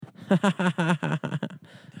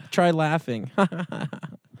Try laughing.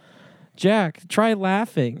 Jack, try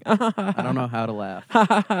laughing. I don't know how to laugh.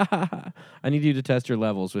 I need you to test your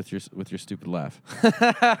levels with your stupid laugh.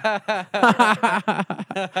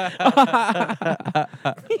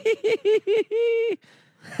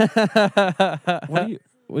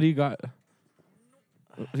 What do you got?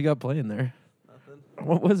 What do you got playing there? Nothing.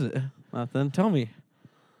 What was it? Nothing. Tell me.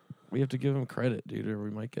 We have to give him credit, dude, or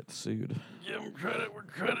we might get sued. Give him credit where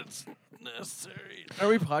credit's necessary. Are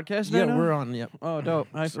we podcasting Yeah, now? we're on. Yep. Oh, dope.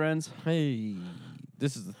 Hi, friends. Hey,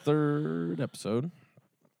 this is the 3rd episode.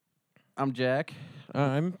 I'm Jack.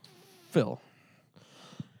 I'm Phil.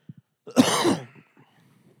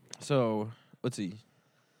 So, let's see.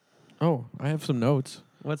 Oh, I have some notes.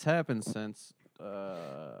 What's happened since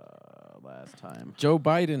last time? Joe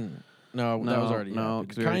Biden. No, that was already happened.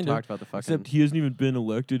 because we already talked about the fucking... Except he hasn't even been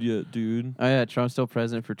elected yet, dude. Oh, yeah, Trump's still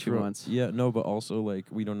president for 2 months. Yeah, no, but also, like,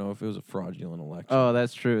 we don't know if it was a fraudulent election. Oh,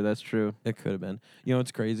 that's true. That's true. It could have been. You know,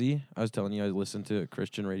 it's crazy. I was telling you I listened to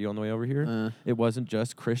Christian radio on the way over here. It wasn't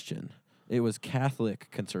just Christian. It was Catholic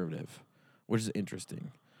conservative, which is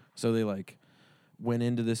interesting. So they, like, went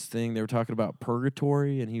into this thing. They were talking about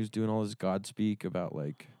purgatory, and he was doing all this God speak about,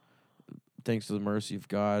 like, thanks to the mercy of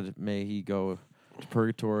God, may he go to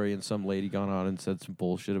purgatory, and some lady gone on and said some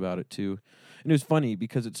bullshit about it too. And it was funny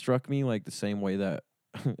because it struck me like the same way that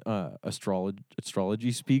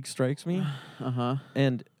astrology speak strikes me.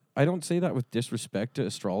 And I don't say that with disrespect to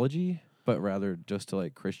astrology, but rather just to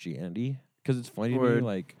like Christianity, because it's funny to me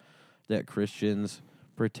like that Christians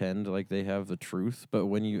pretend like they have the truth, but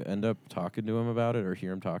when you end up talking to them about it or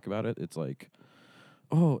hear them talk about it, it's like,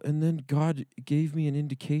 oh, and then God gave me an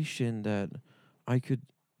indication that I could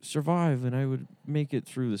survive and I would make it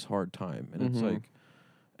through this hard time. And it's like,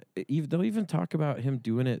 they'll even talk about him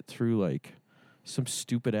doing it through like some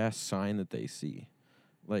stupid ass sign that they see.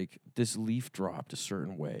 Like this leaf dropped a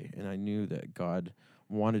certain way, and I knew that God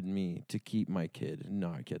wanted me to keep my kid and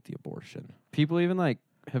not get the abortion. People even like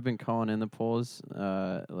have been calling in the polls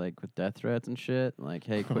like with death threats and shit. Like,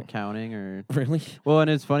 hey, quit counting or... Really? Well, and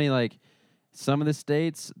it's funny, like some of the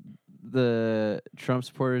states... The Trump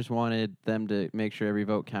supporters wanted them to make sure every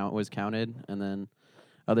vote was counted, and then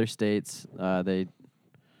other states they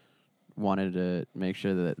wanted to make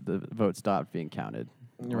sure that the vote stopped being counted,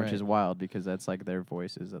 which is wild because that's like their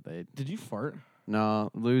voices that they. Did you fart? No,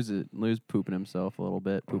 Lou's pooping himself a little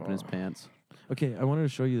bit, pooping his pants. Okay, I wanted to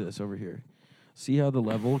show you this over here. See how the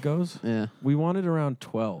level goes? Yeah. We wanted around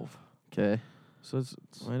 12. Okay. So it's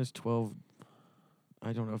minus 12.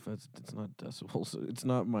 I don't know if it's not decibels. It's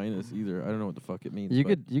not minus either. I don't know what the fuck it means. You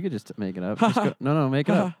could just make it up. Make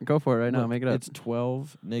it up. Go for it right now. Make it up. It's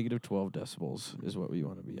negative 12 decibels is what we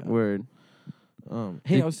want to be at. Word.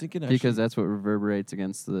 Hey, I was thinking actually, because that's what reverberates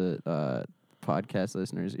against the podcast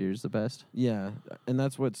listeners' ears the best. Yeah, and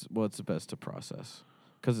that's what's the best to process.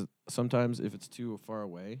 Because sometimes if it's too far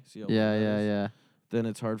away, see how yeah. Then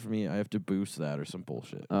it's hard for me. I have to boost that or some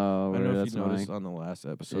bullshit. Oh, I don't know if that's you noticed on the last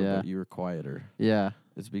episode that you were quieter. Yeah.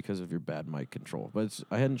 It's because of your bad mic control. But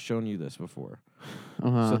I hadn't shown you this before.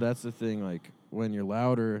 So that's the thing. Like, when you're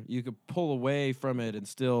louder, you could pull away from it and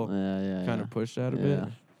still kind of push that a bit.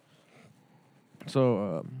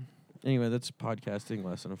 So, anyway, that's a podcasting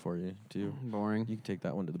lesson for you, too. Boring. You can take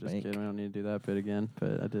that one to the bank. Kidding. I don't need to do that bit again,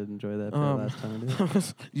 but I did enjoy that bit last time.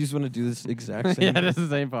 You just want to do this exact same this is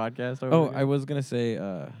the same podcast. I was going to say,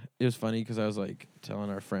 it was funny because I was, like, telling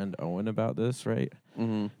our friend Owen about this, right?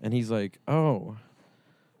 Mm-hmm. And he's like, oh,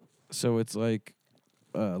 so it's like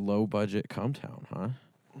a low-budget cumtown, huh?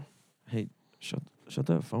 Hey, shut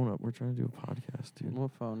that phone up. We're trying to do a podcast, dude.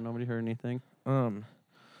 What phone? Nobody heard anything.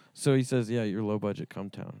 So he says, yeah, you're low-budget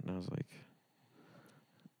cumtown. And I was like,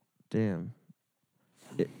 damn.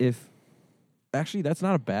 Actually, that's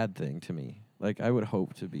not a bad thing to me. Like, I would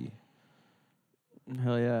hope to be.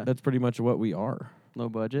 Hell yeah. That's pretty much what we are. Low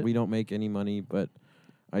budget? We don't make any money, but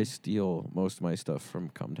I steal most of my stuff from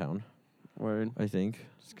cumtown. Word. I think.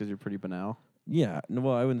 Just because you're pretty banal. Yeah. No,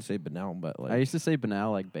 well, I wouldn't say banal, but like... I used to say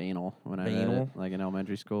banal like banal when I read it, like in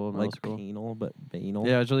elementary school, middle school. Like penal, but banal.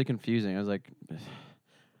 Yeah, it was really confusing. I was like...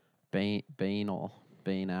 banal.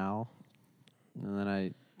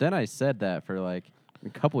 And then I said that for like a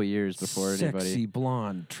couple of years before anybody. Sexy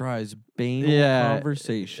blonde tries banal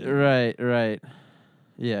conversation. Right.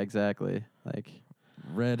 Yeah, exactly. Like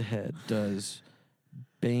redhead does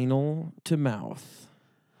banal to mouth.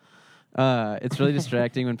 It's really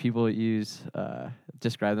distracting when people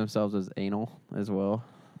describe themselves as anal as well.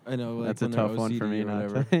 I know, like that's a tough one for me.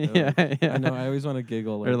 Whatever. yeah. I know. I always want to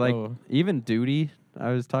giggle. Or like even duty.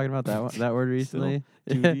 I was talking about that word recently.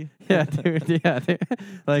 Duty? Yeah, dude. Yeah,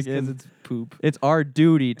 like it's poop. It's our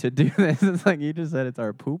duty to do this. It's like you just said. It's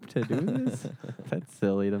our poop to do this. That's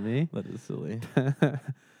silly to me. That is silly.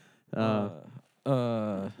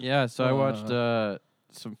 Yeah. So I watched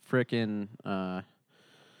some frickin'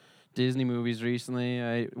 Disney movies recently.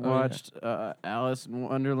 I watched Alice in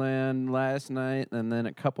Wonderland last night, and then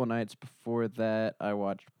a couple nights before that, I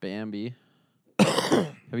watched Bambi.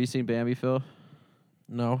 Have you seen Bambi, Phil?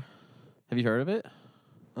 No. Have you heard of it?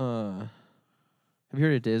 Have you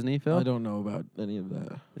heard of Disney, Phil? I don't know about any of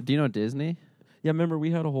that. Do you know Disney? Yeah, remember we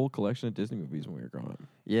had a whole collection of Disney movies when we were growing up.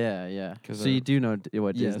 Yeah. So you do know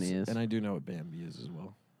what yes, Disney is. And I do know what Bambi is as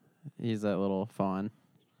well. He's that little fawn.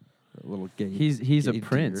 That little gay. He's a gay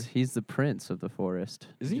prince. deer. He's the prince of the forest.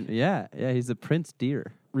 Is he? Yeah. He's the prince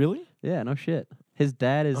deer. Really? Yeah, no shit. His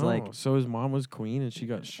dad is so his mom was queen and she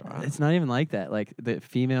got shot. It's not even like that. Like the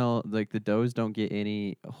female, like the does don't get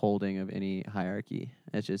any holding of any hierarchy.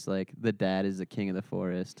 It's just like the dad is the king of the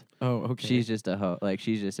forest. Oh, okay. She's just a hoe. Like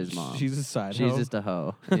she's just his mom. She's a side She's hoe? just a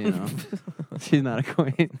hoe. You know, she's not a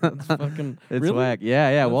queen. That's fucking. It's really? whack.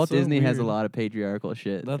 Yeah. That's Walt so Disney has a weird. lot of patriarchal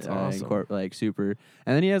shit. That's awesome. Like super,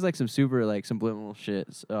 and then he has like some super like subliminal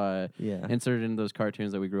shit. Yeah. Inserted into those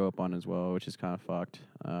cartoons that we grew up on as well, which is kind of fucked.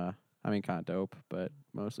 I mean, kind of dope, but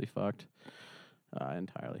mostly fucked.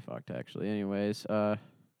 Entirely fucked, actually. Anyways, I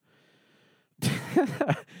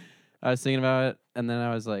was thinking about it, and then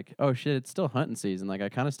I was like, oh, shit, it's still hunting season. Like, I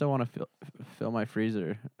kind of still want to fill my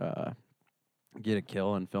freezer, get a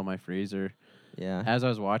kill and fill my freezer. Yeah. As I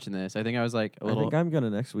was watching this, I think I was like a little... I think I'm gonna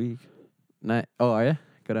next week. Oh, are you?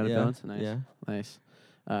 Go down to Yeah. Bones? Nice. Yeah. Nice.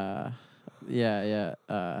 Yeah.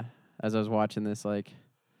 As I was watching this, like...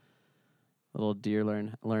 little deer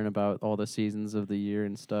learn about all the seasons of the year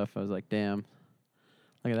and stuff. I was like, damn,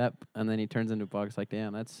 look at that. And then he turns into a bug. It's like,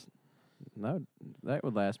 damn, that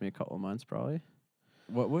would last me a couple of months probably.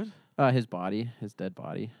 What would? His dead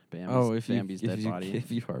body. Bambi's dead body.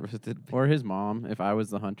 If you harvested. Or his mom, if I was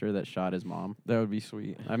the hunter that shot his mom. That would be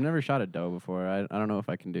sweet. I've never shot a doe before. I don't know if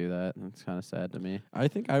I can do that. It's kind of sad to me. I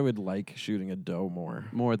think I would like shooting a doe more.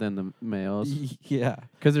 More than the males. Yeah.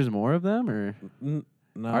 Because there's more of them, or no.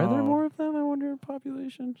 are there more of them? I wonder.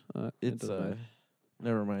 Population. It's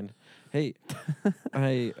never mind. Hey,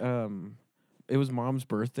 it was Mom's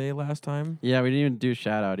birthday last time. Yeah, we didn't even do a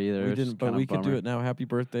shout out either. We didn't, but we could do it now. Happy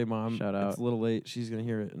birthday, Mom! Shout out. It's a little late. She's gonna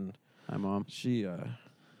hear it, and hi, Mom. She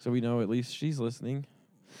so we know at least she's listening.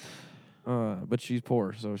 But she's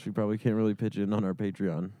poor, so she probably can't really pitch in on our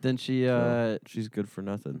Patreon. Then she so she's good for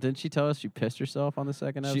nothing. Didn't she tell us she pissed herself on the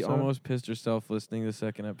second episode? She almost pissed herself listening to the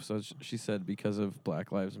second episode. She said because of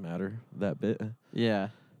Black Lives Matter, that bit. Yeah.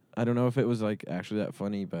 I don't know if it was like actually that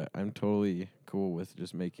funny, but I'm totally cool with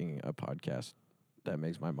just making a podcast that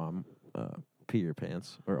makes my mom pee her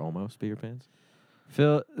pants or almost pee her pants.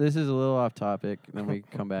 Phil, this is a little off topic, then we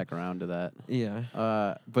come back around to that.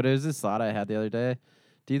 Yeah. But it was this thought I had the other day.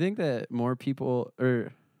 Do you think that more people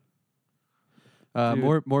or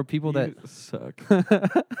Dude, more people that suck?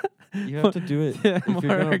 You have to do it. Yeah,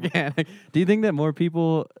 more organic. Do you think that more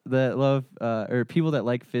people that love or people that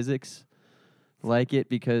like physics like it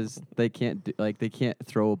because they can't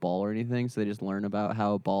throw a ball or anything, so they just learn about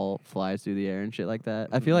how a ball flies through the air and shit like that?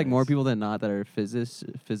 I feel like more people than not that are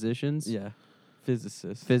physicians. Yeah.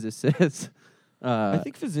 Physicists. I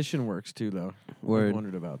think physician works too, though. I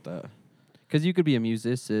wondered about that. Because you could be a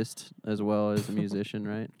musicist as well as a musician,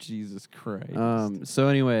 right? Jesus Christ. So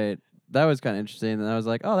anyway, that was kind of interesting. And I was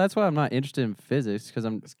like, oh, that's why I'm not interested in physics, because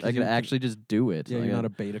I can actually just do it. Yeah, like you're not a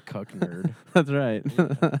beta cuck nerd. That's right.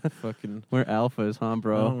 Yeah, fucking. We're alphas, huh,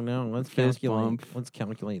 bro? Oh, no. Let's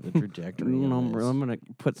calculate the trajectory. I'm going to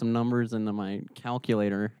put some numbers into my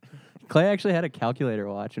calculator. Clay actually had a calculator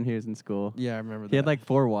watch when he was in school. Yeah, I remember that. He had like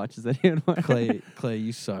 4 watches that he would wear. Clay,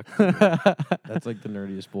 you suck. That's like the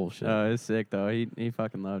nerdiest bullshit. Oh, it's sick though. He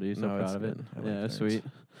fucking loved it. He's so proud of it. Yeah, sweet.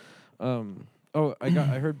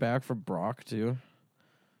 I heard back from Brock too.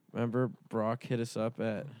 Remember Brock hit us up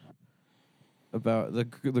about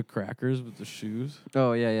the crackers with the shoes.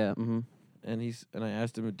 Oh yeah. Mm-hmm. And I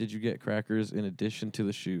asked him, did you get crackers in addition to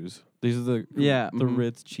the shoes? These are the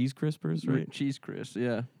Ritz cheese crispers, right? Cheese crisps,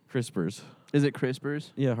 yeah. Crispers. Is it crispers?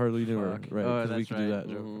 Yeah, hardly knew her. Right, oh, that's we could do that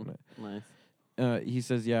joke. Mm-hmm. Nice. He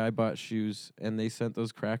says, yeah, I bought shoes, and they sent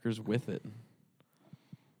those crackers with it.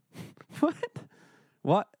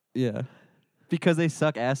 What? Yeah. Because they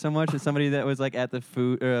suck ass so much that somebody that was like at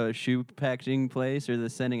the shoe packaging place or the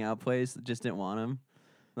sending out place just didn't want them.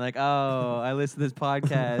 Like, oh, I listened to this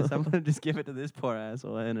podcast. I'm going to just give it to this poor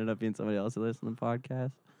asshole. It ended up being somebody else who listened to the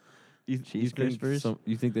podcast. cheese crispers.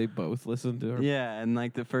 You think they both listened to her? Yeah, and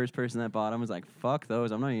like the first person that bought them was like, "Fuck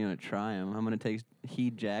those! I'm not even gonna try them. I'm gonna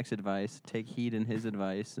heed Jack's advice, take heed in his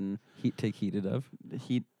advice, and Take heeded of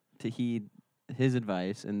heed his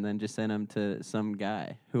advice, and then just send them to some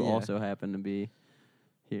guy who also happened to be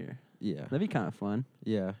here. Yeah, That'd be kind of fun.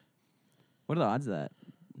 yeah. What are the odds of that?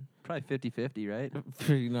 Probably 50-50, right?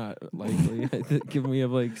 Pretty not likely. I think we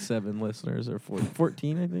have like 7 listeners or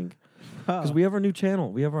 14, I think. Because we have our new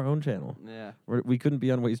channel. We have our own channel. Yeah. We couldn't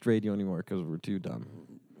be on Waste Radio anymore because we're too dumb.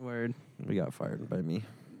 Word. We got fired by me.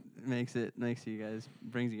 Brings you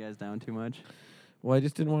guys down too much. Well, I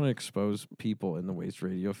just didn't want to expose people in the Waste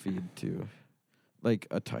Radio feed to like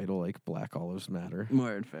a title like Black Olives Matter.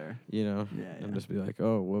 Word, fair. You know? Yeah. And just be like,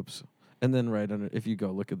 oh, whoops. And then right under, if you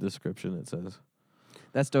go look at the description, it says.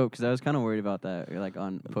 That's dope, because I was kind of worried about that. You're like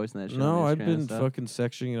on posting that shit. No, on I've Instagram been and stuff. fucking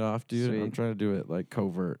sectioning it off, dude. Sweet. I'm trying to do it like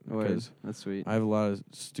covert. Because that's sweet. I have a lot of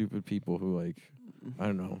stupid people who like, I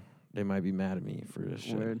don't know, they might be mad at me for this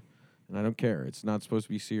shit. Word. And I don't care. It's not supposed to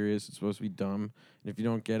be serious. It's supposed to be dumb. And if you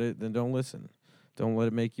don't get it, then don't listen. Don't let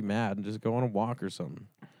it make you mad and just go on a walk or something.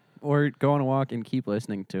 Or go on a walk and keep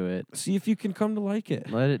listening to it. See if you can come to like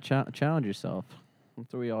it. Let it challenge yourself.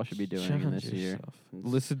 That's what we all should be doing in this year.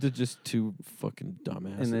 Listen to just 2 fucking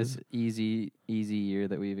dumbasses. In this easy year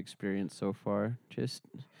that we've experienced so far.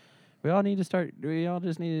 We all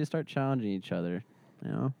just need to start challenging each other.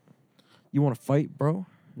 You know? You want to fight, bro?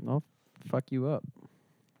 I'll fuck you up.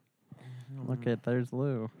 Look at, there's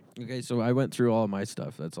Lou. Okay, so I went through all of my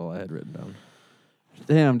stuff. That's all I had written down.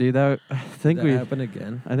 Damn, dude, I think Did that happen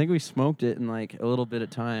again? I think we smoked it in like a little bit of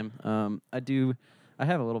time. I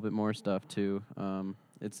have a little bit more stuff too.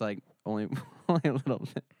 It's like only a little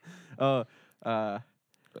bit. Oh,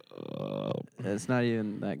 it's not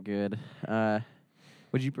even that good.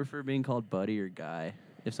 Would you prefer being called buddy or guy?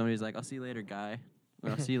 If somebody's like, "I'll see you later, guy,"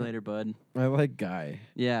 or "I'll see you later, bud." I like guy.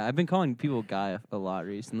 Yeah, I've been calling people guy a lot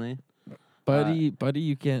recently. Buddy,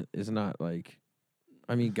 you can't. Is not like.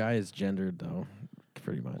 I mean, guy is gendered though,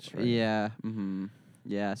 pretty much. Right? Yeah. Mm-hmm.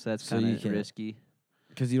 Yeah, so that's kind of risky.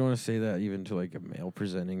 Because you don't want to say that even to like a male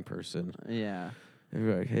presenting person. Yeah.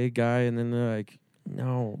 They're like, "Hey, guy," and then they're like,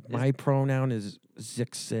 "No, my pronoun is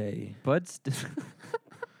Zixay." Bud's.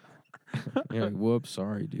 You're like, "Whoops,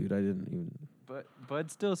 sorry, dude. I didn't even." But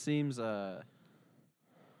Bud still seems more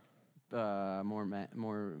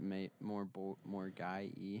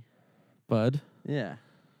guy-y. Bud. Yeah.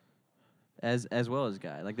 As well as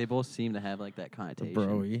guy. Like they both seem to have like that connotation.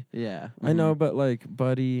 Bro-y. Yeah. Mm-hmm. I know, but like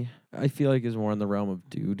buddy, I feel like is more in the realm of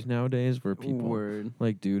dude nowadays, where people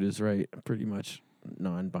like dude is right, pretty much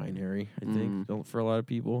non-binary. I think for a lot of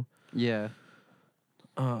people. Yeah.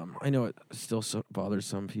 I know it still bothers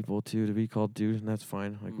some people too to be called dude, and that's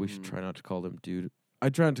fine. Like we should try not to call them dude. I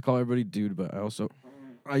try not to call everybody dude, but I also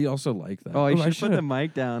like that. Oh, you should put the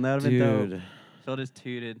mic down. That would have been dope. Phil just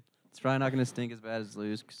tooted. It's probably not going to stink as bad as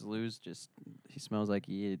Lou's, because Lou's he smells like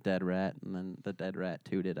he ate a dead rat, and then the dead rat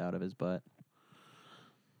tooted out of his butt.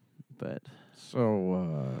 But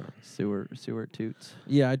sewer toots.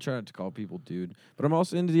 Yeah, I try not to call people dude, but I'm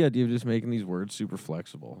also into the idea of just making these words super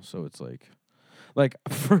flexible. So it's like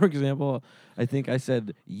for example, I think I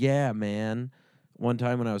said "yeah, man" one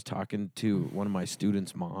time when I was talking to one of my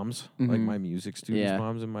students' moms, like my music students'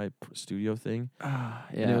 moms in my studio thing,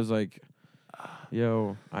 and it was like.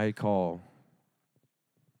 Yo, I call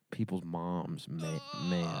people's moms man.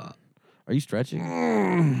 Are you stretching?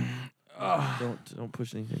 Don't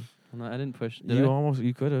push anything. No, I didn't push.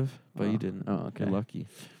 You could have, but you didn't. Oh, okay. You're lucky.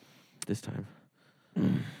 This time.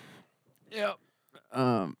 Yep.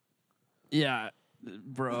 Yeah,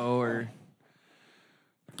 bro. Or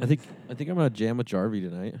I think I'm gonna jam with Jarvie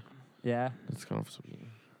tonight. Yeah, that's kind of sweet.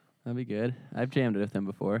 That'd be good. I've jammed it with him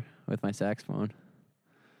before with my saxophone.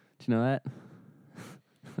 Did you know that?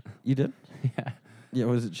 You did? Yeah. Yeah,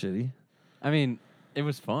 was it shitty? I mean, it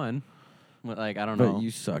was fun. Like, I don't know. But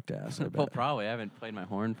you sucked ass, I bet. Well, probably. I haven't played my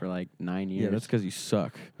horn for like 9 years. Yeah, that's because you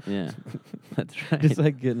suck. Yeah. That's right. It's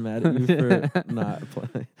like getting mad at you for not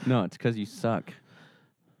playing. No, it's because you suck.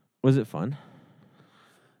 Was it fun?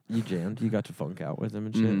 You jammed? You got to funk out with him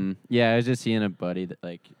and shit? Yeah, I was just seeing a buddy that,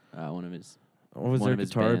 like, one of his What was there,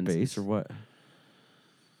 guitar, bass, or what?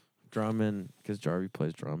 Drum and... Because Jarvie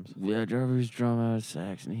plays drums. Yeah, Jarvie was drum, I was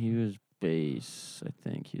sax, and he was bass. I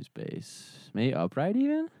think he was bass. Maybe upright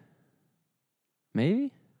even?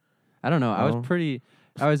 Maybe? I don't know. It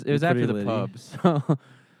was after the pub, so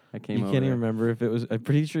I came over. You can't even remember if it was... I'm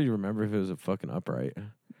pretty sure you remember if it was a fucking upright.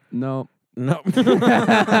 No. No.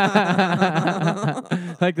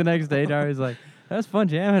 Like the next day, Jarvie's like, that was fun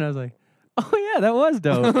jamming. I was like, oh yeah, that was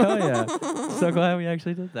dope. Hell yeah. So glad we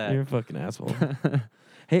actually did that. You're a fucking asshole.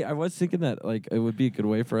 Hey, I was thinking that like it would be a good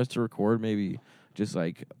way for us to record, maybe just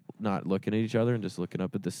like not looking at each other and just looking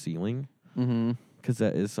up at the ceiling. Mm-hmm. Because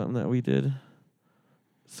that is something that we did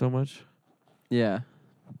so much. Yeah.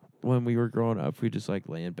 When we were growing up, we just like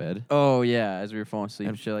lay in bed. Oh, yeah, as we were falling asleep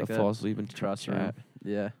and shit like that. fall asleep and Trust chat.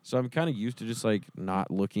 Yeah. So I'm kind of used to just like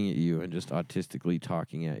not looking at you and just autistically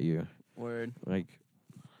talking at you. Word. Like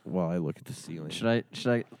while I look at the ceiling. Should I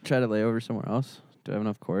try to lay over somewhere else? Do I have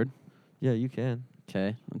enough cord? Yeah, you can.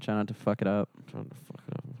 Okay. I'm trying not to fuck it up. I'm trying to fuck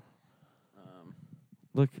it up.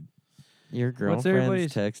 Look, your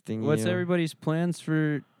girlfriend's texting you. What's everybody's plans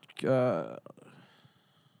for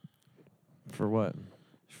what?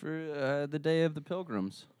 For the Day of the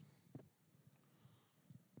Pilgrims?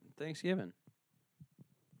 Thanksgiving.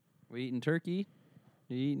 We eating turkey?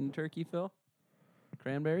 You eating turkey, Phil?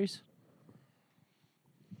 Cranberries?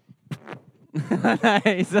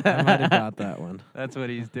 Nice. I might have got that one. That's what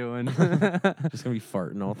he's doing. Just gonna be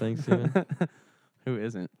farting all Thanksgiving. Who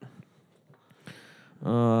isn't?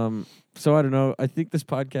 So I don't know. I think this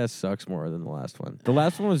podcast sucks more than the last one. The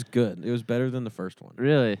last one was good. It was better than the first one.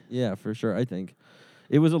 Really? Yeah, for sure. I think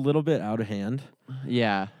it was a little bit out of hand.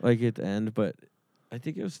 Yeah. Like at the end, but I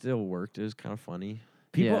think it still worked. It was kind of funny.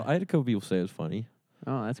 I had a couple people say it was funny.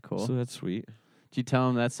 Oh, that's cool. So that's sweet. Did you tell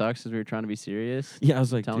him that sucks because we were trying to be serious? Yeah, I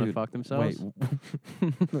was like, tell them to fuck themselves.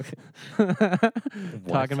 Wait.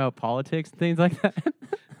 Talking about politics and things like that.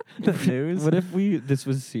 The news. What if this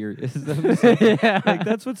was serious? Yeah. Like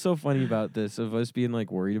that's what's so funny about this, of us being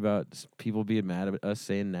like worried about people being mad at us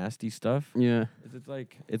saying nasty stuff. Yeah. It's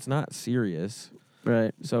like it's not serious.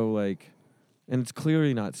 Right. So like, and it's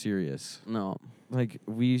clearly not serious. No. Like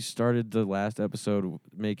we started the last episode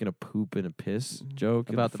making a poop and a piss joke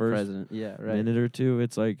about the the first president. Yeah, right. minute or two.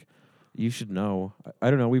 It's like you should know. I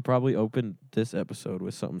don't know. We probably opened this episode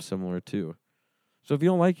with something similar too. So if you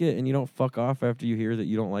don't like it and you don't fuck off after you hear that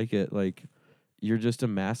you don't like it, like you're just a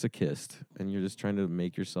masochist and you're just trying to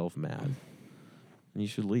make yourself mad. And you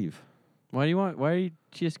should leave. Why do you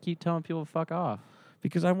just keep telling people to fuck off?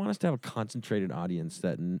 Because I want us to have a concentrated audience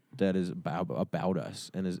that is about us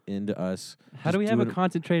and is into us. How do we have a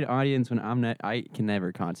concentrated audience when I can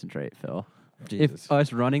never concentrate, Phil? Jesus. If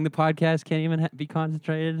us running the podcast can't even be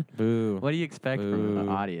concentrated, boo. What do you expect from an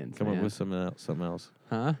audience? Come up with something else.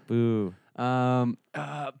 Huh? Boo.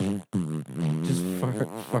 Just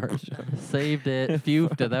fart. Saved it.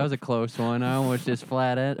 Puked it. That was a close one. I almost just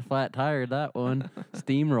flat tired that one.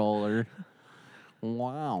 Steamroller.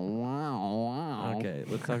 Wow. Okay,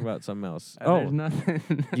 let's talk about something else. There's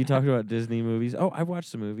nothing. You talked about Disney movies. Oh, I watched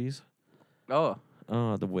some movies. Oh.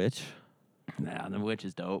 The Witch. Nah, The Witch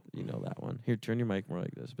is dope. You know that one. Here, turn your mic more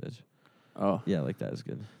like this, bitch. Oh. Yeah, like that is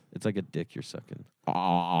good. It's like a dick you're sucking.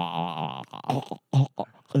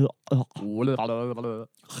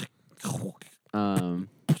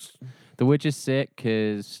 The Witch is sick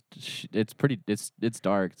because it's pretty. It's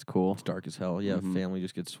dark. It's cool. It's dark as hell. Yeah, family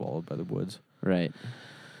just gets swallowed by the woods. Right.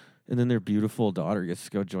 And then their beautiful daughter gets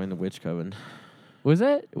to go join the witch coven. Were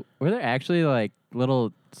there actually like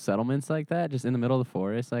little settlements like that just in the middle of the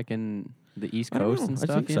forest, like in the East Coast and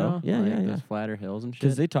stuff? I think so. Yeah, like yeah. those flatter hills and shit.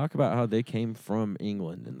 Because they talk about how they came from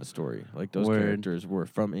England in the story. Like those Word. characters were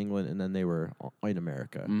from England and then they were in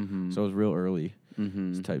America. Mm-hmm. So it was real early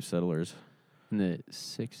Mm-hmm. type settlers. In the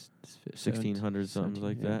 1600s, something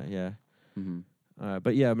like that. Yeah. Mm-hmm.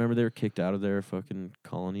 But yeah, remember they were kicked out of their fucking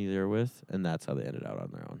colony they were with, and that's how they ended out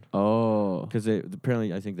on their own. Oh. Because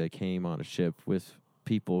apparently, I think they came on a ship with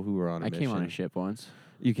people who were on a mission. I came on a ship once.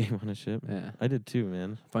 You came on a ship? Yeah. I did too,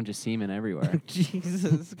 man. Bunch of seamen everywhere.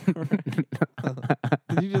 Jesus Christ.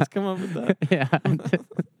 Did you just come up with that? Yeah.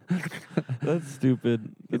 That's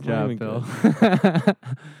stupid. Good That's job, Phil.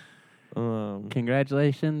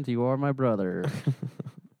 Congratulations, you are my brother.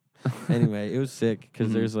 Anyway, it was sick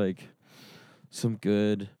because there's like some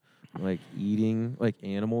good like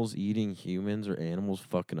animals eating humans or animals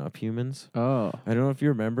fucking up humans. Oh. I don't know if you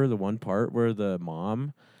remember the one part where the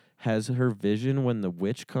mom has her vision when the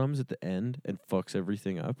witch comes at the end and fucks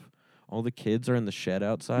everything up. All the kids are in the shed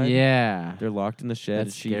outside. Yeah. They're locked in the shed.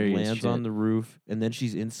 That's And she scary as lands shit. on the roof, and then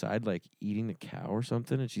she's inside like eating the cow or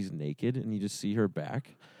something, and she's naked, and you just see her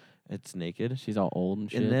back. It's naked. She's all old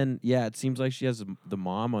and shit. And then, yeah, it seems like she has the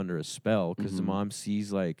mom under a spell because the Mhm. mom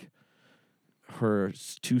sees like her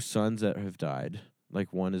two sons that have died.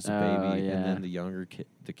 Like one is a baby, yeah. and then the younger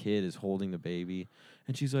the kid is holding the baby,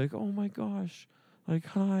 and she's like, "Oh my gosh, like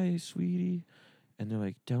hi, sweetie," and they're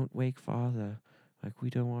like, "Don't wake father, like we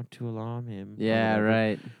don't want to alarm him." or Yeah, whatever.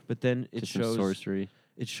 right. But then it Just some shows sorcery.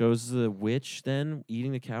 It shows the witch then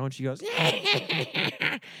eating the cow, and she goes,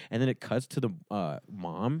 and then it cuts to the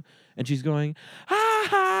mom, and she's going, ah.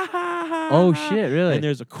 ha ha ha ha. Oh, shit, really? And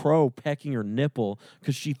there's a crow pecking her nipple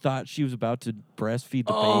because she thought she was about to breastfeed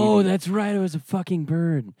the baby. Oh, that's right. It was a fucking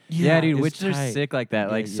bird. Yeah, dude, witches are sick like that.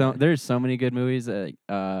 There's so many good movies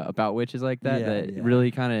about witches like that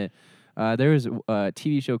really kind of. There was a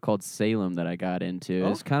TV show called Salem that I got into. It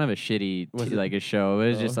was kind of a shitty, a show. It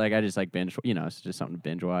was just like I just like binge, it's just something to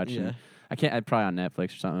binge watch. Yeah. And I'd probably on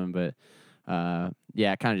Netflix or something, but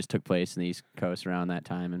it kind of just took place in the East Coast around that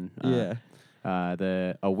time. And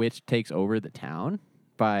a witch takes over the town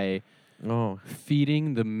by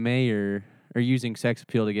feeding the mayor or using sex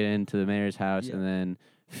appeal to get into the mayor's house, and then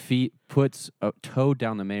puts a toad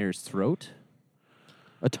down the mayor's throat.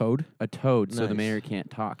 A toad? A toad, so the mayor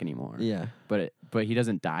can't talk anymore. Yeah. But he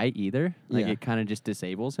doesn't die either. It kind of just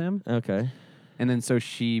disables him. Okay. And then so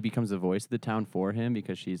she becomes the voice of the town for him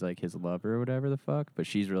because she's like his lover or whatever the fuck. But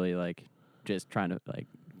she's really like just trying to like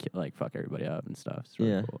fuck everybody up and stuff. It's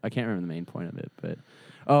really cool. I can't remember the main point of it, but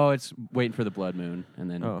it's waiting for the blood moon and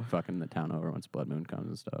then fucking the town over once blood moon comes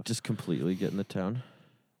and stuff. Just completely getting the town.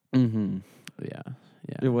 Mm-hmm. Yeah.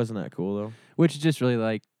 It wasn't that cool though. Which is just really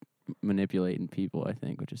like manipulating people, I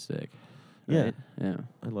think, which is sick. Right? Yeah.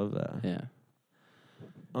 I love that. Yeah.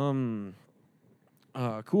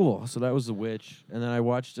 Cool. So that was The Witch. And then I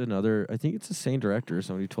watched another, I think it's the same director,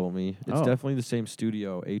 somebody told me. It's definitely the same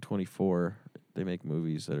studio, A24. They make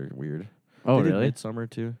movies that are weird. Oh, they really? did Midsummer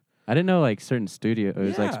too. I didn't know like certain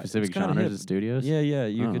studios, like specific genres of studios. Yeah.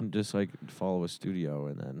 You can just like follow a studio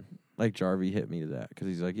and then like Jarvie hit me to that because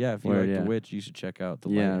he's like, if you like The Witch, you should check out The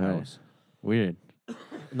Lighthouse. Right. Weird.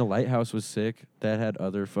 And The Lighthouse was sick. That had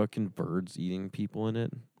other fucking birds eating people in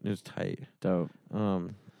it. It was tight. Dope.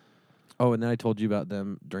 And then I told you about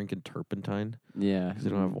them drinking turpentine. Yeah. Because they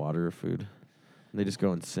don't have water or food. And they just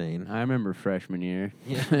go insane. I remember freshman year.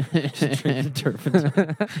 Yeah. Just drinking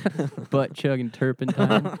turpentine. Butt chugging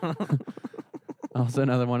turpentine. Also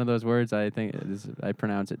another one of those words I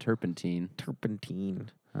pronounce it turpentine. Turpentine.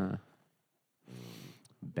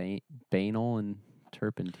 Banal and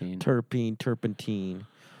turpentine. Turpentine.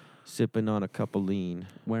 Sipping on a cup of lean.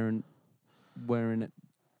 Wearing it.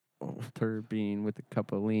 Turbine with a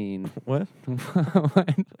cup of lean. What?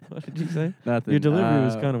 What did you say? Nothing. Your delivery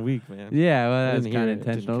was kind of weak, man. Yeah, well, that's kind of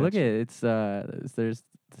intentional. Look at it. There's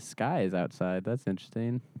the sky is outside. That's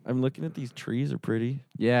interesting. I'm looking at these trees. Are pretty.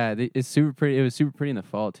 Yeah, it's super pretty. It was super pretty in the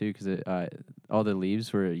fall too, because all the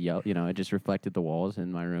leaves were yellow. It just reflected the walls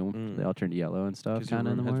in my room. They all turned yellow and stuff. Kind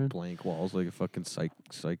of in the morning. Blank walls, like a fucking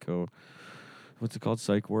psycho. What's it called?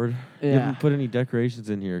 Psych ward. Yeah. You haven't put any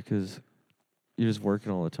decorations in here because you're just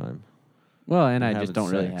working all the time. Well, and I just don't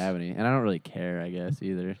really have any. And I don't really care, I guess,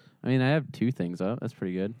 either. I mean, I have 2 things up. That's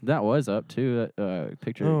pretty good. That was up, too, that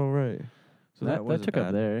picture. Oh, right. So that took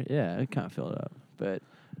up there. Yeah, it kind of filled up. But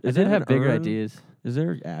I did have bigger ideas. Is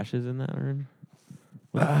there ashes in that urn?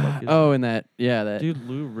 In that, that. Dude,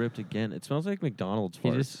 Lou ripped again. It smells like McDonald's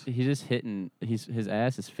farts. He's just hitting, his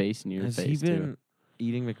ass is facing your face, too. Has he been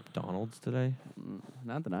eating McDonald's today?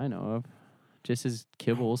 Not that I know of. Just his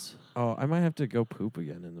kibbles. Oh, I might have to go poop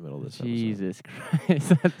again in the middle of this Jesus Christ.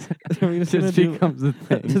 That just becomes a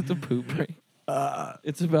thing. Just a poop break.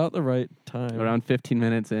 It's about the right time. Around 15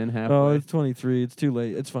 minutes in, halfway. Oh, it's 23. It's too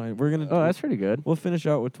late. It's fine. We're gonna. That's pretty good. We'll finish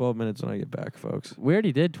out with 12 minutes when I get back, folks. We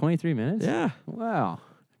already did 23 minutes? Yeah. Wow.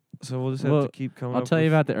 So we'll just have to keep coming. I'll tell you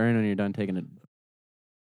about the urn when you're done taking it.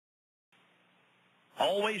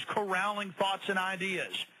 Always corralling thoughts and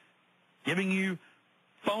ideas, giving you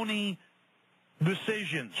phony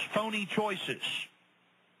decisions, phony choices.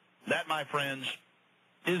 That, my friends,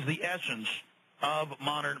 is the essence of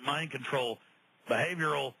modern mind control,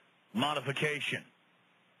 behavioral modification.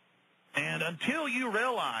 And until you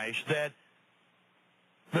realize that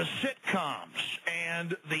the sitcoms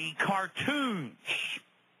and the cartoons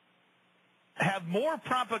have more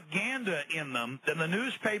propaganda in them than the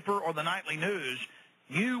newspaper or the nightly news,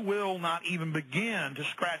 you will not even begin to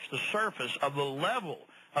scratch the surface of the level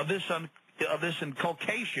of this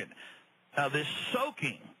inculcation, this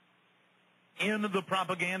soaking into the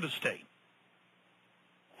propaganda state.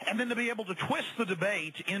 And then to be able to twist the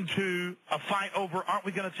debate into a fight over, aren't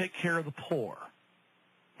we going to take care of the poor?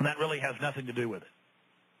 And that really has nothing to do with it.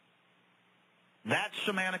 That's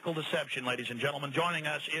semantical deception, ladies and gentlemen. Joining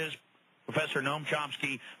us is Professor Noam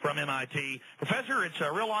Chomsky from MIT. Professor, it's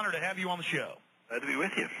a real honor to have you on the show. Glad to be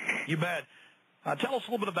with you. You bet. Tell us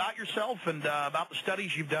a little bit about yourself and about the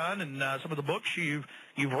studies you've done and some of the books you've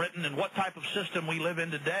written and what type of system we live in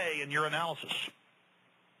today in your analysis.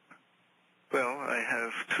 Well, I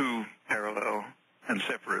have 2 parallel and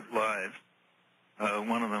separate lives.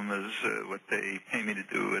 One of them is what they pay me to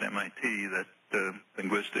do at MIT, that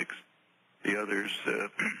linguistics. The others,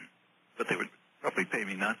 what they would probably pay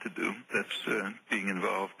me not to do. That's being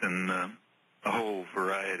involved in a whole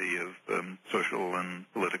variety of social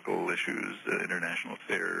and political issues, international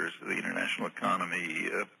affairs, the international economy,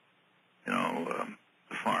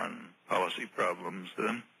 the foreign policy problems,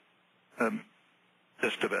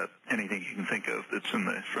 just about anything you can think of that's in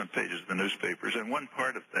the front pages of the newspapers. And one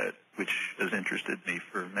part of that, which has interested me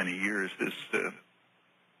for many years, is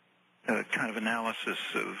kind of analysis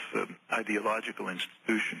of ideological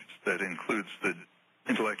institutions that includes the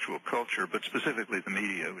intellectual culture, but specifically the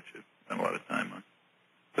media, which I've spent a lot of time on.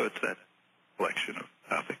 So it's that collection of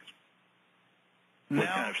topics. What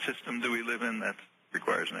kind of system do we live in? That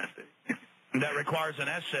requires an essay. That requires an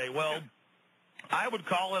essay. Well, I would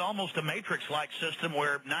call it almost a matrix-like system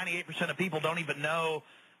where 98% of people don't even know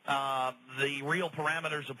the real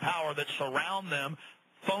parameters of power that surround them.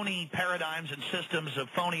 Phony paradigms and systems of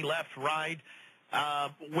phony left, right,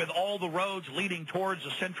 with all the roads leading towards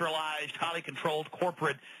a centralized, highly controlled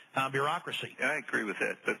corporate bureaucracy. Yeah, I agree with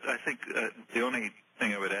that. But I think the only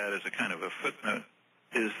thing I would add as a kind of a footnote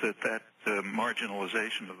is that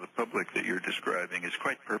marginalization of the public that you're describing is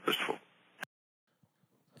quite purposeful.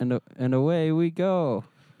 And away we go.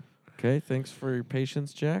 Okay, thanks for your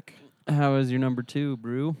patience, Jack. How was your number 2,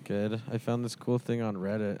 Brew? Good. I found this cool thing on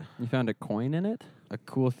Reddit. You found a coin in it? A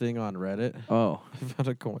cool thing on Reddit. Oh. I found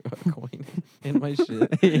a coin in my shit.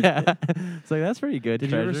 Yeah. It's like, that's pretty good. Did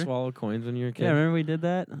treasure. you ever swallow coins when you were a kid? Yeah, remember we did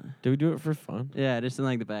that? Did we do it for fun? Yeah, just in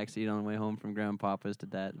like the back seat on the way home from Grandpapa's to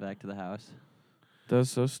back to the house. That was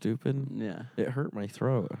so stupid. Yeah. It hurt my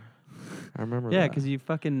throat. I remember Yeah, that. because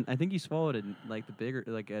I think you swallowed it like the bigger,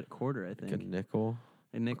 like a quarter, I think. Like a nickel.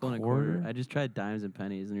 A nickel and a quarter. I just tried dimes and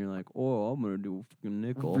pennies, and you're like, oh, I'm going to do a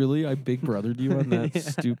nickel. Really? I big brothered you on that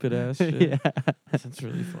stupid ass shit? Yeah. That's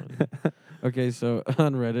really funny. Okay, so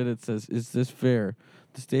on Reddit it says, is this fair?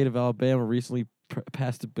 The state of Alabama recently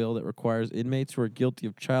passed a bill that requires inmates who are guilty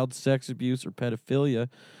of child sex abuse or pedophilia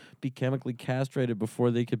be chemically castrated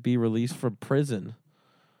before they could be released from prison.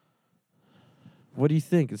 What do you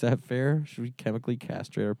think? Is that fair? Should we chemically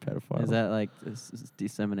castrate our pedophiles? Is that like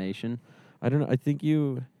dissemination? I don't know. I think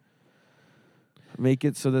you make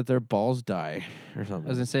it so that their balls die or something. I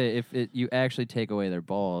was going to say, if you actually take away their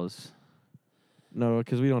balls. No,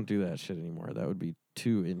 because we don't do that shit anymore. That would be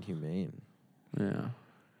too inhumane. Yeah.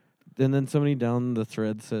 And then somebody down the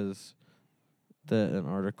thread says that an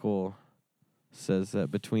article says that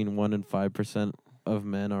between 1 and 5% of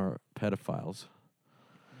men are pedophiles.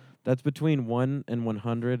 That's between 1 and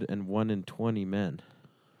 100 and 1 in 20 men.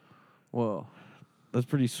 Whoa. That's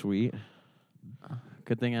pretty sweet.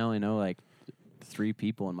 Good thing I only know like 3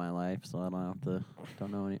 people in my life, so I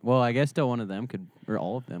don't know any. Well, I guess still one of them could, or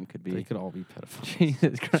all of them could be. They could all be pedophiles.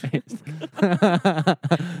 Jesus Christ.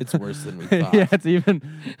 It's worse than we thought. Yeah, it's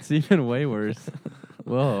even way worse.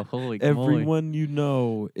 Whoa, holy moly. Everyone you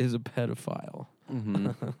know is a pedophile.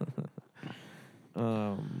 Mm-hmm.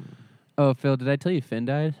 Oh, Phil, did I tell you Finn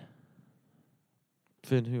died?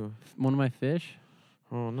 Finn who? One of my fish?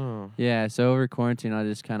 Oh, no. Yeah, so over quarantine, I'll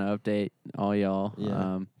just kind of update all y'all.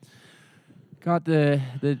 Yeah. Got the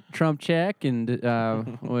Trump check and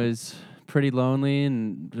was pretty lonely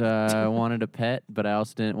and wanted a pet, but I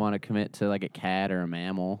also didn't want to commit to like a cat or a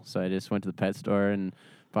mammal, so I just went to the pet store and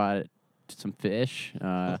bought some fish.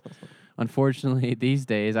 Unfortunately, these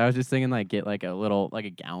days, I was just thinking like get like a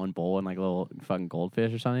gallon bowl and like a little fucking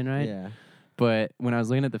goldfish or something, right? Yeah. But when I was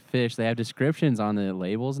looking at the fish, they have descriptions on the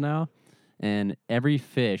labels now. And every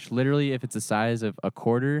fish, literally, if it's the size of a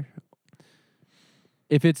quarter,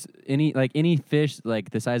 if it's any fish like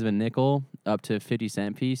the size of a nickel up to a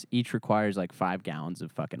 50-cent piece, each requires like 5 gallons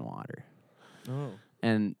of fucking water. Oh.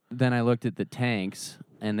 And then I looked at the tanks,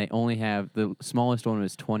 and they only have the smallest one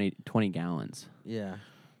was 20 gallons. Yeah.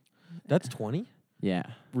 That's 20? Yeah.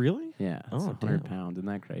 Really? Yeah. That's 100 pounds. Isn't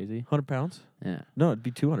that crazy? 100 pounds? Yeah. No, it'd be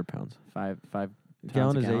 200 pounds. 5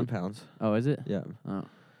 Gallon is gallon? 8 pounds. Oh, is it? Yeah. Oh.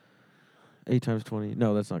 8 times 20.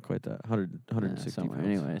 No, that's not quite that. 160 somewhere. pounds.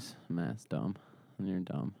 Anyways, math's dumb. You're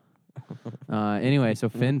dumb. Anyway, so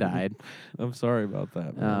Finn died. I'm sorry about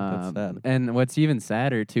that. Man. That's sad. And what's even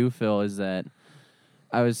sadder too, Phil, is that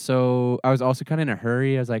I was also kind of in a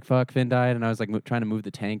hurry. I was like, "Fuck, Finn died," and I was like trying to move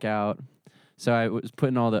the tank out. So I was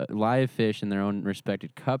putting all the live fish in their own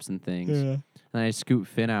respected cups and things. Yeah. And I scooped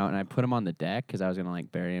Finn out and I put him on the deck because I was gonna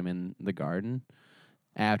like bury him in the garden.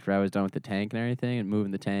 After I was done with the tank and everything, and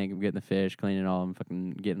moving the tank and getting the fish, cleaning it all, and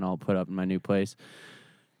fucking getting all put up in my new place.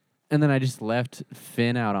 And then I just left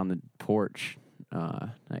Finn out on the porch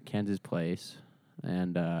at Kenz's place,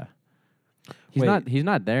 and he's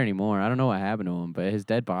not there anymore. I don't know what happened to him, but his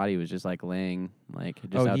dead body was just like laying like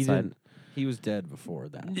just outside. He was dead before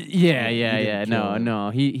that. Yeah. No.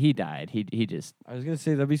 He died. He just. I was gonna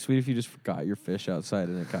say that'd be sweet if you just forgot your fish outside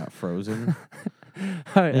and it got frozen.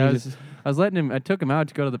 I was letting him. I took him out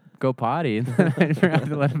to go potty, and then I forgot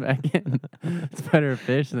to let him back in. It's better a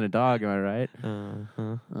fish than a dog, am I right?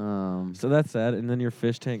 So that's sad. And then your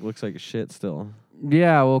fish tank looks like shit still.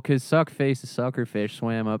 Yeah, well, because Suckface, the sucker fish,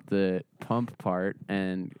 swam up the pump part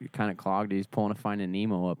and kind of clogged it. He's pulling a Finding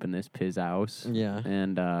Nemo up in this Piz house. Yeah.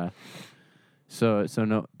 And so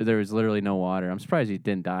no, there was literally no water. I'm surprised he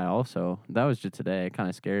didn't die. Also, that was just today. It kind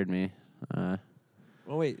of scared me. Oh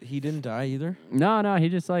wait, he didn't die either? No, he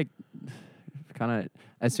just like kind of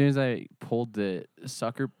as soon as I pulled the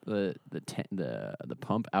sucker the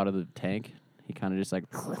pump out of the tank, he kind of just like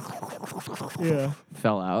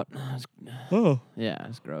fell out. Yeah,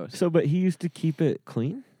 it's gross. So, but he used to keep it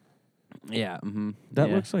clean? Yeah, That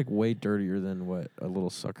yeah. looks like way dirtier than what a little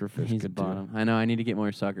sucker fish He's could bottom. do. I know. I need to get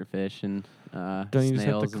more sucker fish and Don't you just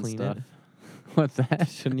have snails to and clean stuff. it? What's that?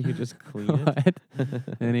 Shouldn't you just clean it? What?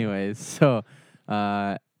 Anyways, so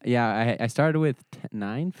yeah, I started with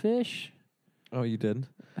 9 fish. Oh, you did?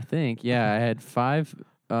 I think. Yeah, I had 5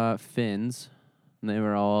 fins, and they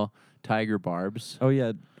were all tiger barbs. Oh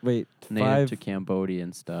yeah. Wait, Native to Cambodia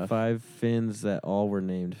and stuff. 5 fins that all were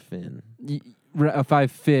named Finn.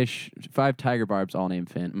 5 fish, 5 tiger barbs, all named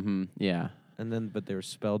Finn. Yeah. And then, but they were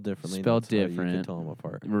spelled differently. Spelled that's how different. You could tell them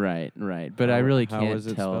apart. Right. But I really can't How is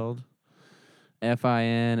it tell. spelled? FIN,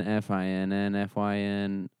 FINN, FYN,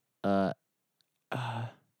 FYNN.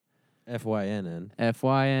 FYNNN,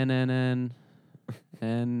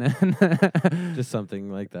 and Just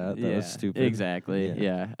something like that. That was stupid. Exactly.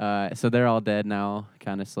 Yeah. So they're all dead now,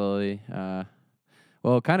 kind of slowly.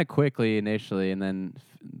 Well, kind of quickly initially, and then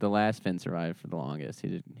the last fin survived for the longest.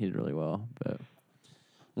 He did really well. But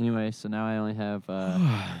anyway, so now I only have.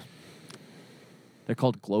 They're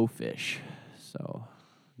called glowfish. So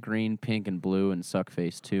green, pink, and blue, and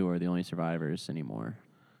Suckface 2 are the only survivors anymore.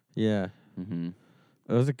 Yeah.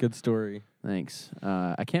 That was a good story. Thanks.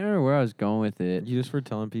 I can't remember where I was going with it. You just were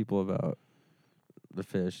telling people about the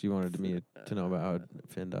fish. You wanted me to know about how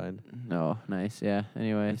Finn died. No, nice. Yeah.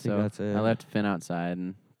 Anyway, so that's it. I left Finn outside,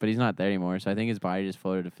 but he's not there anymore. So I think his body just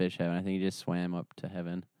floated to fish heaven. I think he just swam up to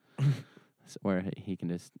heaven, where he can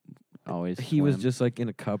just always. He was swim. just like in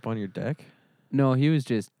a cup on your deck. No, he was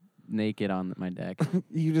just naked on my deck.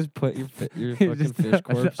 You just put your fucking fish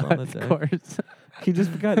corpse on the deck. Course. He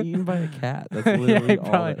just got eaten by a cat. That's literally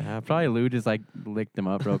all that happened. Probably Lou just like licked him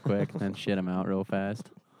up real quick and then shit him out real fast.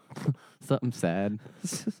 Something sad.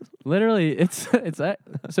 Literally, it's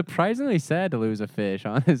surprisingly sad to lose a fish.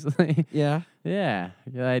 Honestly. Yeah. Yeah.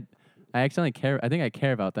 I accidentally care. I think I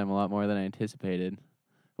care about them a lot more than I anticipated,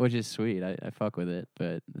 which is sweet. I fuck with it,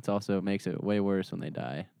 but it's also makes it way worse when they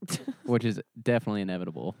die, which is definitely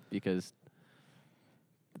inevitable because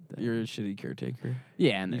You're a shitty caretaker.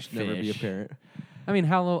 yeah, and You should never be a parent. I mean,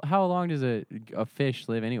 how long does a fish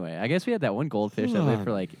live anyway? I guess we had that one goldfish that lived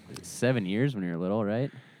for like 7 years when we were little,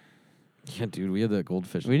 right? Yeah, dude, we had that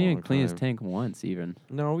goldfish. We didn't a even long clean his time. tank once, even.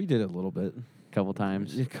 No, we did it a little bit. Couple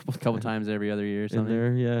times. Yeah, a couple times every other year or In something.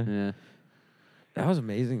 there, yeah. Yeah. That was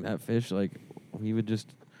amazing. That fish, like, we would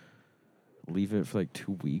just leave it for like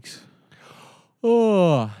 2 weeks.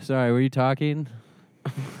 Oh, sorry. Were you talking?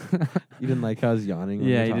 You didn't like how I was yawning? when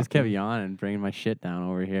Yeah, we you just kept talking? yawning, bringing my shit down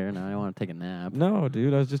over here. Now I want to take a nap. No,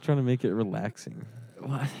 dude, I was just trying to make it relaxing.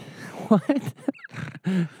 What? What?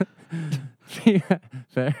 Yeah,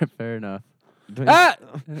 fair enough. Don't Ah!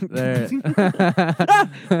 There.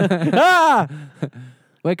 Ah!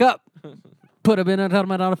 Wake up. Put a minute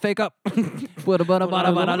on a fake up. Put a bottom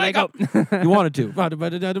on a leg up. You wanted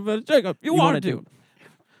to. Jacob, you wanted to.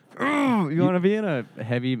 You want to be in a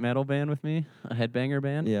heavy metal band with me? A headbanger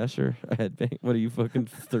band? Yeah, sure. A headbang. What are you, fucking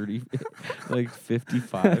 30? Like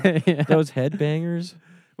 55? Yeah. Those headbangers?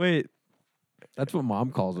 Wait. That's what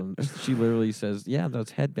Mom calls them. She literally says, yeah,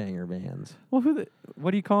 those headbanger bands. Well,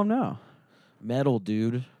 what do you call them now? Metal,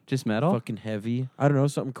 dude. Just metal? Fucking heavy. I don't know,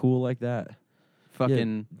 something cool like that.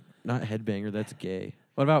 Fucking. Not headbanger, that's gay.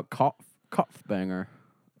 What about cockbanger?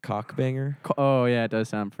 Cockbanger? Oh, yeah, it does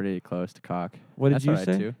sound pretty close to cock. What did That's you all right,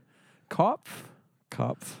 say? too. Kopf?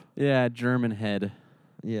 Kopf. Yeah, German head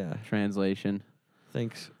Yeah, translation.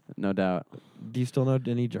 thanks. No doubt. Do you still know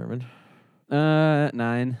any German?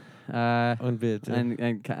 9. Und bitte.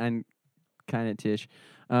 And kind of tish.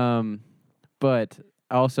 But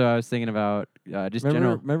also I was thinking about just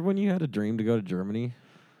general. Remember when you had a dream to go to Germany?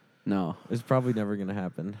 No. It's probably never going to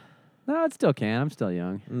happen. No, it still can. I'm still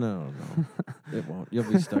young. No. It won't.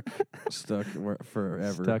 You'll be stuck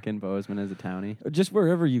forever. Stuck in Bozeman as a townie. Just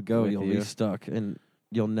wherever you go, With you'll you. be stuck. And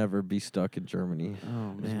you'll never be stuck in Germany.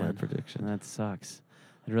 Oh, is man. my prediction. That sucks.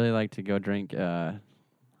 I'd really like to go drink ein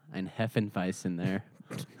Heffenweizen there.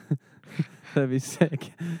 That'd be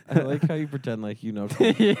sick. I like how you pretend like you know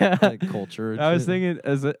yeah. like culture. And I was shit.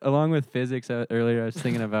 thinking, along with physics earlier, I was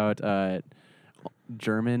thinking about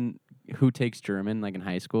German. Who takes German like in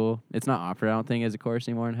high school? It's not offered, I don't think, as a course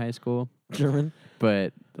anymore in high school. German,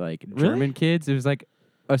 But like Really? German kids, it was like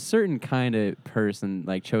a certain kind of person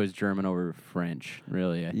like chose German over French.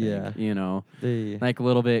 Really, I think. Yeah. You know, they like a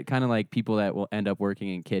little bit, kind of like people that will end up working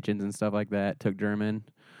in kitchens and stuff like that took German,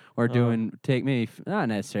 or not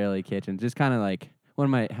necessarily kitchens, just kind of like how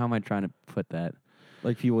am I trying to put that?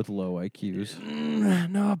 like people with low IQs.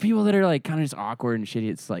 No, people that are like kind of just awkward and shitty.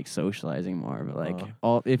 It's like socializing more, but like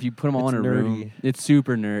if you put them all It's in a nerdy. room, it's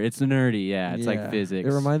super nerd. It's nerdy, yeah. It's like physics.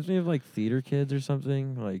 It reminds me of like theater kids or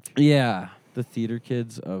something, like yeah. the theater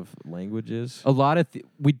kids of languages. A lot of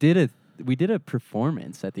we did a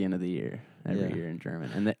performance at the end of the year every Yeah. year in German,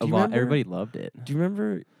 and Do you remember- everybody loved it. Do you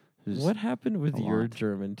remember was what happened with a your lot.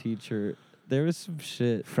 German teacher? There was some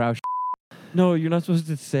shit. Frau. No, you're not supposed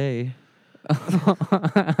to say.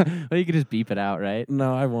 Well, you could just beep it out, right?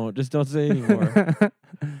 No, I won't. Just don't say anymore.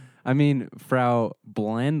 I mean, Frau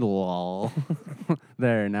Blendlal.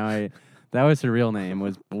 There, that was her real name,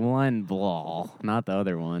 was Blendlal, not the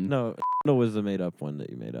other one. No, was the made up one that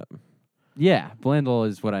you made up. Yeah, Blendl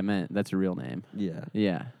is what I meant. That's her real name. Yeah.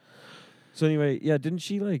 Yeah. So anyway, yeah, didn't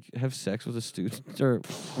she like have sex with a student or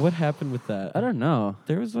what happened with that? I don't know.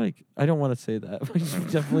 There was like I don't want to say that. But you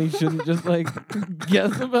definitely shouldn't just like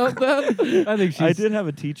guess about that. I think I did have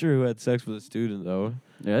a teacher who had sex with a student though.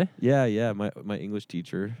 Really? Yeah, my English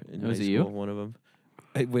teacher in Was high it school, you? one of them.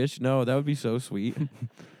 I wish no, that would be so sweet.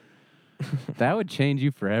 That would change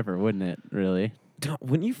you forever, wouldn't it? Really?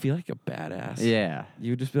 Wouldn't you feel like a badass? Yeah.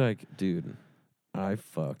 You would just be like, dude, I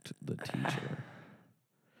fucked the teacher.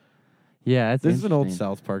 Yeah, that's This is an old interesting.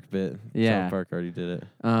 South Park bit. Yeah. South Park already did it.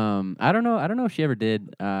 I don't know if she ever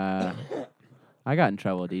did. I got in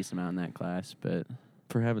trouble a decent amount in that class, but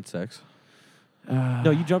For having sex.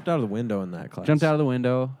 No, you jumped out of the window in that class. jumped out of the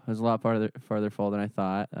window. It was a lot farther fall than I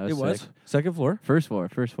thought. It was sick. second floor, First floor.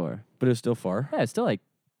 but it was still far. Yeah, it's still like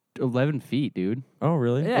 11 feet, dude. Oh,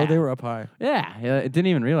 really? Yeah. Oh, they were up high. Yeah, I didn't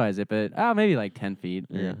even realize it, but maybe like 10 feet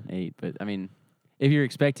or Yeah. 8. But I mean, if you're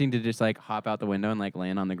expecting to just like hop out the window and like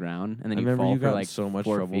land on the ground and then I you remember fall you for got in like so much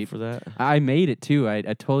 4 trouble feet. for that. I made it too. I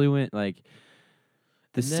totally went like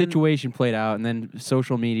the And then- situation played out, and then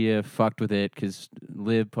social media fucked with it because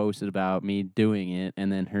Liv posted about me doing it,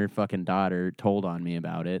 and then her fucking daughter told on me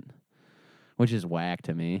about it, which is whack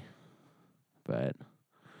to me. But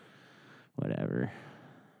whatever,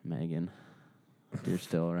 Megan, if you're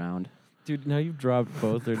still around. Dude, now you've dropped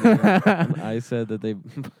both their names. And I said that they...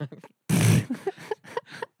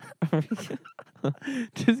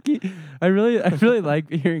 Just keep. I really like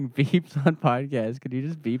hearing beeps on podcasts. Could you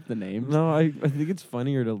just beep the names? No, I think it's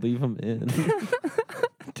funnier to leave them in.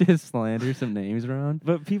 Just slander some names around.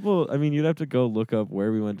 But people, I mean, you'd have to go look up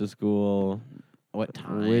where we went to school, What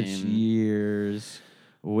time? which years,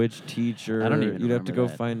 which teacher. I don't even You'd have to go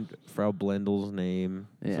remember that. find Frau Blendel's name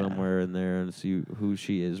Yeah. somewhere in there and see who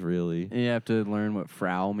she is really. You have to learn what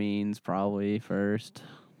Frau means probably first.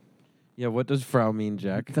 Yeah, what does Frau mean,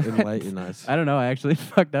 Jack? Enlighten us. I don't know. I actually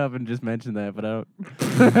fucked up and just mentioned that, but I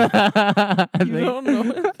don't. You don't know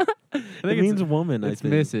it? I It think means woman, it's I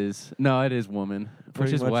think. Mrs. No, it is woman,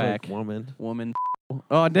 Pretty which is much whack. like woman. Woman.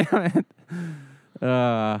 Oh damn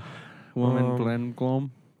it. Woman blend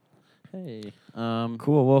glom. Hey.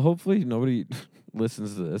 Cool. Well, hopefully nobody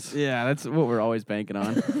listens to this. Yeah, that's what we're always banking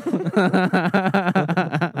on.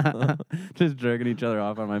 Just jerking each other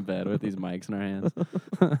off on my bed with these mics in our hands.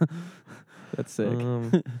 That's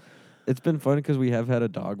sick. It's been fun because we have had a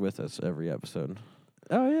dog with us every episode.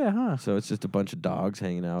 Oh yeah, huh? So it's just a bunch of dogs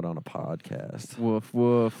hanging out on a podcast. Woof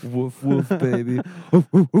woof. Woof woof, baby.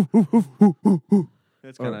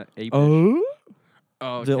 That's kind of ape. Oh,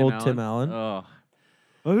 Oh, the old Tim Allen. Oh,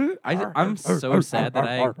 I'm so sad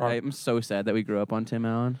that I'm so sad that we grew up on Tim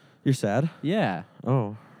Allen. You're sad? Yeah,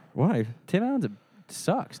 Oh, why? Tim Allen's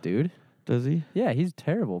sucks, dude. Does he? Yeah, he's a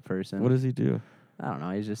terrible person. What does he do? I don't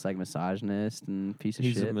know. He's just like misogynist and piece of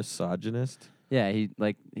He's shit. a misogynist. Yeah, he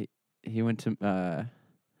went to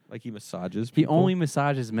Like he massages he people? only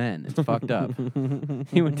massages men. It's fucked up.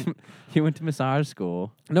 He went to massage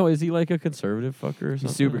school. No, is he like a conservative fucker or something?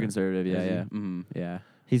 He's super conservative. Yeah, Is he? yeah, yeah.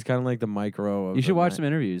 He's kind of like the micro of You should the watch ni- some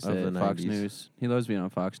interviews of at the Fox 90s. News. He loves being on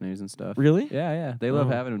Fox News and stuff. Really? Yeah, yeah. They love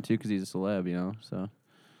Oh. having him too because he's a celeb, you know. So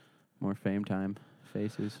more fame time,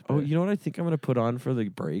 faces. Oh, but- you know what I think I'm going to put on for the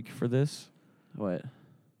break for this? what?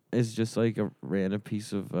 Is just like a random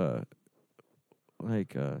piece of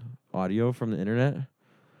audio from the internet.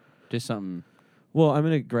 Just something. Well, I'm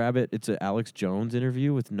gonna grab it. It's an Alex Jones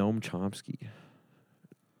interview with Noam Chomsky.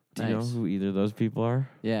 Do you know Nice. who either of those people are?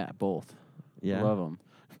 Yeah, both. Yeah, Love them.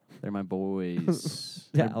 They're my boys.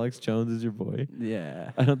 Yeah, Alex Jones is your boy.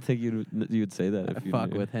 Yeah. I don't think you'd say that I if you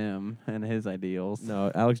fuck knew. with him and his ideals.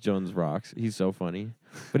 No, Alex Jones rocks. He's so funny,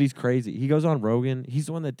 but he's crazy. He goes on Rogan. He's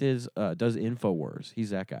the one that does InfoWars. He's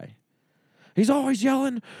that guy. He's always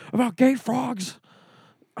yelling about gay frogs,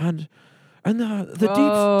 and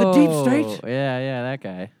the deep state. Yeah, that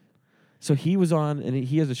guy. So he was on, and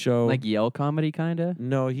he has a show Like Yell comedy, kinda.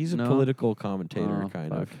 No, he's a No? political commentator, Oh, kind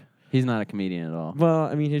fuck. of. He's not a comedian at all. Well,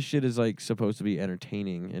 I mean, his shit is like supposed to be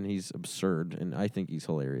entertaining, and he's absurd, and I think he's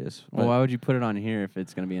hilarious. Well, But why would you put it on here if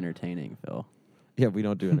it's gonna be entertaining, Phil? yeah, we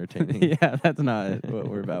don't do entertaining. Yeah, that's not what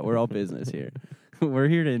we're about. We're all business here. We're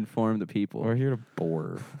here to inform the people. We're here to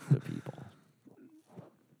bore the people.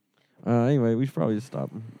 Anyway, we should probably just stop.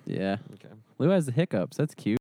 Yeah. Okay. Lou has the hiccups. That's cute.